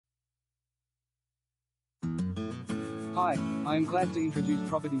Hi, I am glad to introduce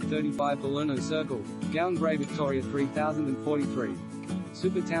property 35 Balerno Circle, Gowanbrae, Victoria 3043.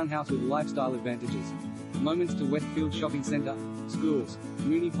 Super townhouse with lifestyle advantages. Moments to Westfield Shopping Centre, schools,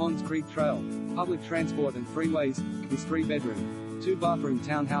 Mooney Ponds Creek Trail, public transport and freeways. This 3-bedroom, 2-bathroom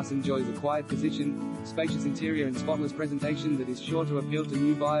townhouse enjoys a quiet position, spacious interior and spotless presentation that is sure to appeal to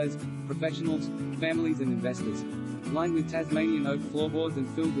new buyers, professionals, families and investors. Lined with Tasmanian oak floorboards and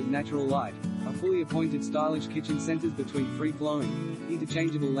filled with natural light, a fully appointed stylish kitchen centers between free-flowing,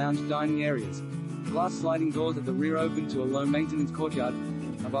 interchangeable lounge dining areas. Glass sliding doors at the rear open to a low-maintenance courtyard.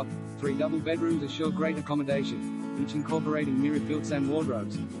 Above, 3 double bedrooms assure great accommodation, each incorporating mirrored built-in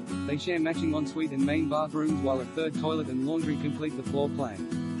wardrobes. They share matching ensuite and main bathrooms while a third toilet and laundry complete the floor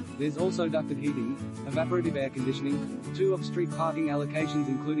plan. There's also ducted heating, evaporative air conditioning, 2 off-street parking allocations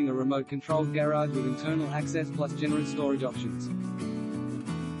including a remote-controlled garage with internal access plus generous storage options.